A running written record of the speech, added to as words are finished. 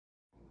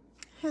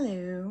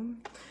Hello.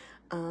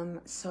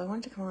 So I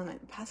wanted to come on. The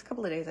past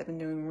couple of days I've been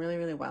doing really,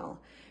 really well.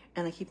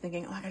 And I keep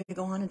thinking, oh, I gotta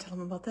go on and tell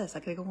them about this. I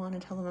gotta go on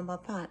and tell them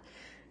about that.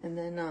 And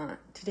then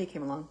today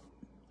came along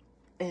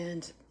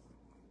and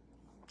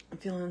I'm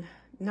feeling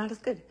not as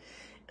good.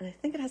 And I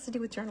think it has to do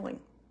with journaling.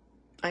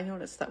 I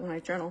noticed that when I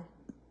journal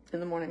in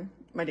the morning,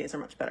 my days are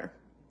much better.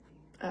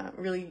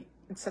 Really,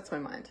 it sets my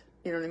mind.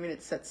 You know what I mean?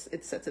 It sets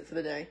it for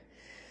the day.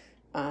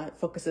 It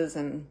focuses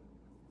and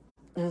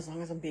as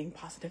long as I'm being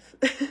positive,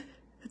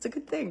 it's a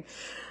good thing.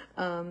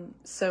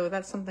 So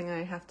that's something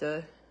I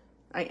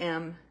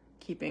am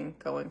keeping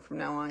going from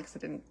now on because I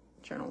didn't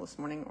journal this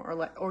morning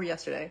or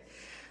yesterday,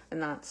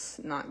 and that's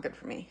not good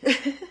for me.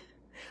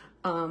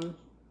 So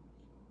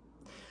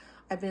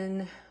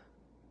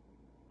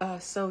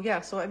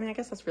I mean, I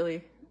guess that's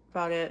really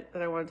about it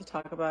that I wanted to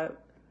talk about.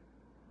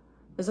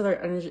 There's other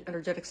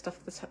energetic stuff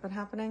that's been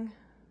happening.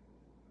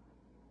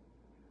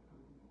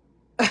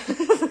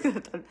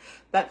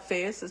 That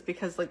face is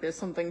because like there's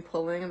something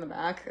pulling in the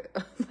back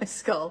of my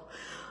skull,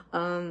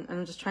 and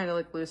I'm just trying to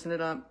like loosen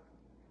it up.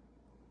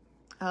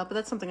 But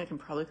that's something I can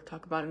probably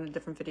talk about in a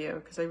different video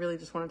because I really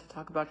just wanted to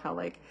talk about how,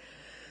 like,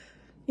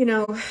 you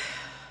know,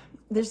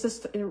 there's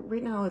this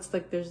right now. It's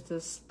like there's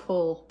this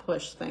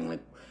push thing.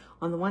 Like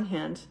on the one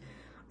hand,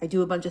 I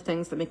do a bunch of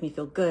things that make me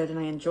feel good, and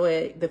I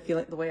enjoy the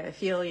way I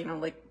feel. You know,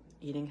 like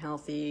eating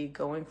healthy,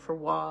 going for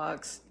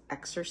walks,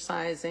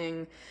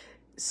 exercising,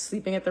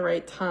 sleeping at the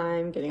right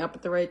time, getting up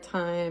at the right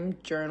time,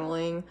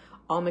 journaling,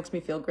 all makes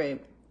me feel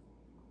great.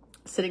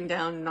 Sitting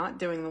down, not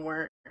doing my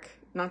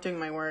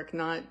work,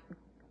 not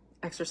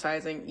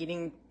exercising,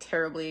 eating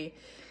terribly,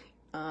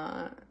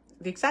 the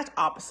exact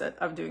opposite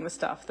of doing the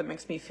stuff that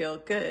makes me feel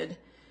good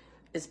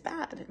is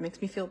bad. It makes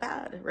me feel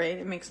bad, right?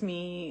 It makes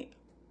me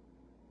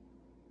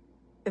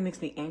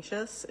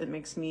anxious. It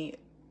makes me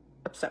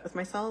upset with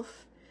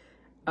myself.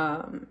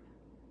 And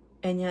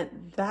yet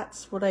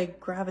that's what I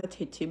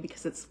gravitate to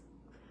because it's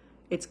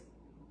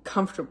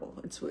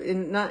comfortable.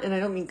 And I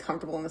don't mean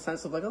comfortable in the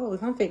sense of like, oh,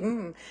 it's comfy.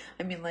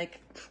 I mean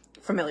like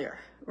familiar,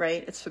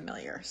 right? It's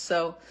familiar.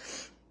 So,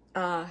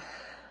 I'm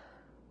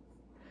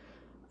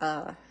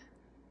going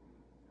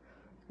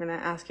to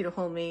ask you to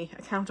hold me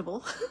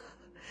accountable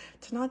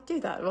to not do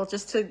that. Well,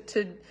 just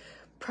to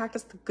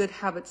practice the good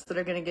habits that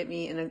are going to get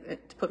me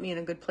to put me in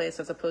a good place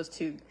as opposed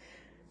to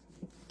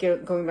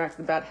going back to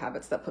the bad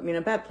habits that put me in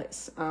a bad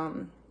place.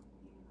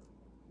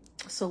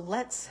 So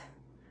let's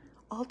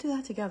all do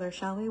that together,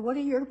 shall we? What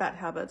are your bad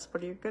habits?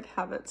 What are your good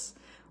habits?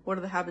 What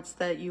are the habits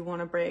that you want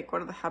to break?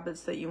 What are the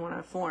habits that you want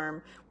to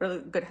form? What are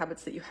the good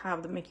habits that you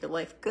have that make your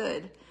life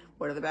good?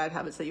 What are the bad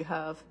habits that you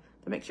have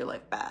that makes your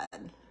life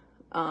bad?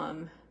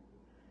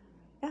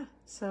 Yeah,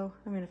 so,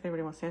 I mean, if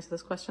anybody wants to answer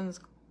those questions,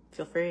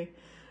 feel free.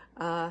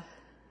 But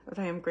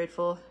I am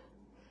grateful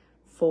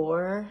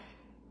for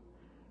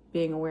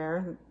being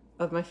aware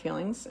of my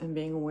feelings and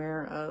being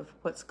aware of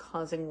what's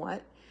causing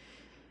what,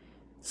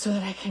 so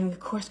that I can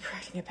course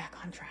correct and get back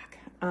on track.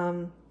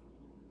 I've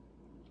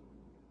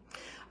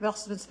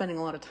also been spending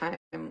a lot of time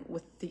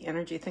with the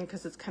energy thing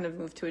because it's kind of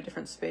moved to a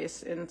different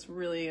space and it's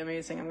really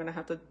amazing. I'm gonna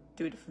have to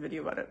do a different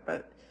video about it,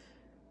 but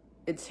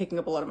it's taking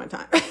up a lot of my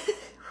time,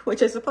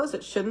 which I suppose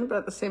it shouldn't, but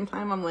at the same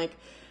time, I'm like,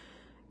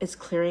 it's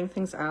clearing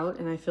things out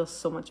and I feel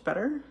so much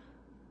better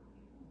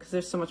because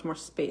there's so much more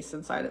space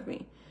inside of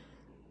me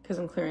because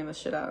I'm clearing this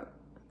shit out.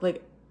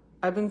 Like,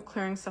 I've been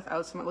clearing stuff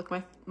out so much,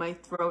 like my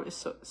throat is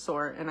so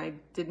sore and I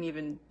didn't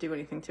even do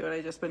anything to it.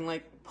 I just been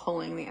like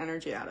pulling the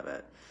energy out of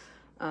it.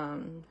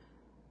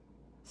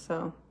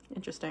 So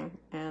interesting.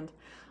 And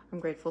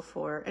I'm grateful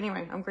for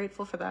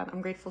that.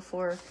 I'm grateful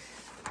for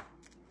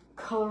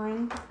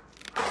coloring.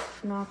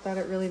 Not that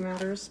it really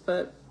matters,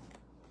 but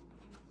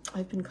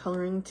I've been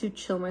coloring to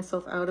chill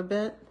myself out a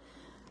bit.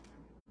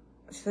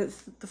 So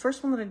the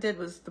first one that I did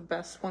was the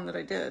best one that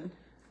I did.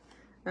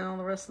 And all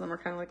the rest of them are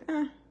kind of like,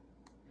 eh.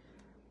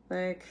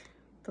 Like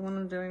the one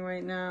I'm doing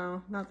right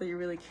now, not that you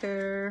really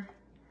care.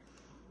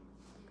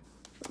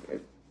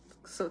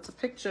 So it's a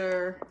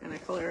picture and I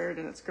colored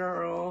and it's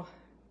girl.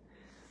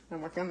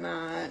 I'm working on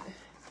that.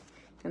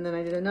 And then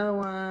I did another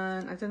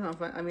one. I don't know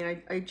if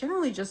I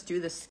generally just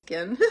do the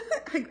skin.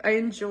 I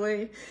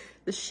enjoy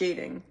the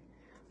shading.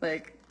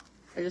 Like,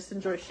 I just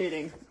enjoy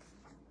shading.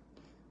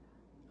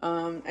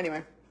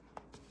 Anyway,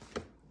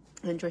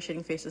 I enjoy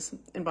shading faces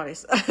and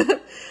bodies.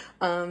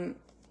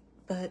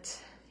 But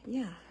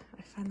yeah,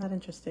 I find that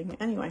interesting.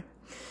 Anyway,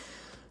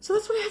 so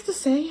that's what I have to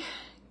say.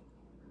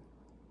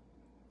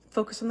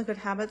 Focus on the good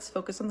habits,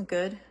 focus on the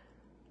good.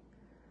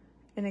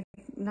 And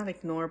not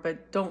ignore,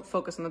 but don't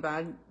focus on the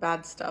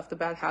bad stuff, the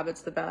bad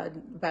habits, the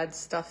bad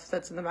stuff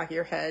that's in the back of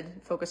your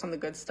head. Focus on the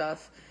good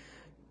stuff.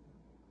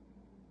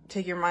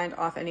 Take your mind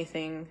off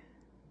anything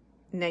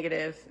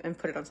negative and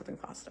put it on something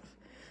positive.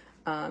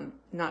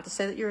 Not to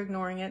say that you're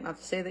ignoring it, not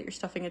to say that you're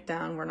stuffing it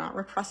down. We're not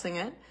repressing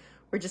it.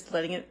 We're just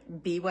letting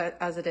it be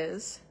as it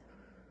is.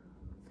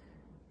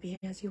 Be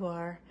as you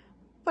are.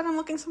 But I'm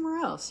looking somewhere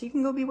else. You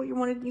can go be what you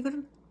want to. You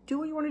can do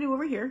what you want to do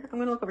over here. I'm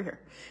going to look over here.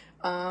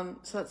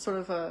 So that's sort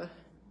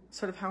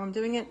of how I'm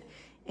doing it.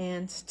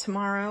 And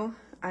tomorrow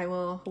I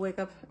will wake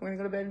up. I'm gonna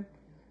go to bed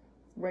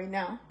right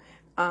now.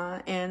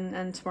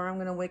 And tomorrow I'm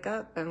gonna wake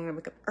up, and I'm gonna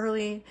wake up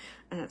early,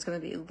 and it's gonna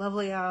be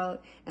lovely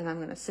out, and I'm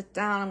gonna sit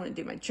down, I'm gonna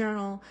do my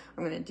journal,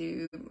 I'm gonna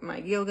do my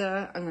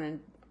yoga, I'm gonna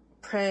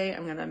pray,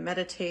 I'm gonna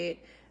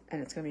meditate,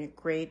 and it's gonna be a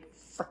great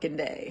freaking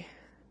day.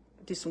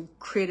 Do some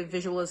creative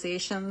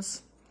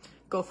visualizations,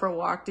 go for a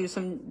walk, do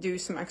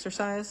some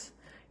exercise.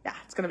 Yeah,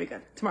 it's gonna be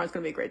good. Tomorrow's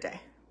gonna be a great day.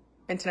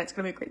 And tonight's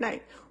gonna be a great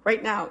night.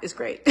 Right now is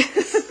great.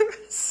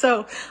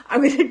 So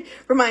I'm gonna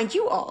remind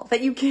you all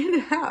that you can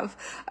have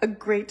a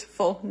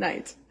grateful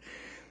night.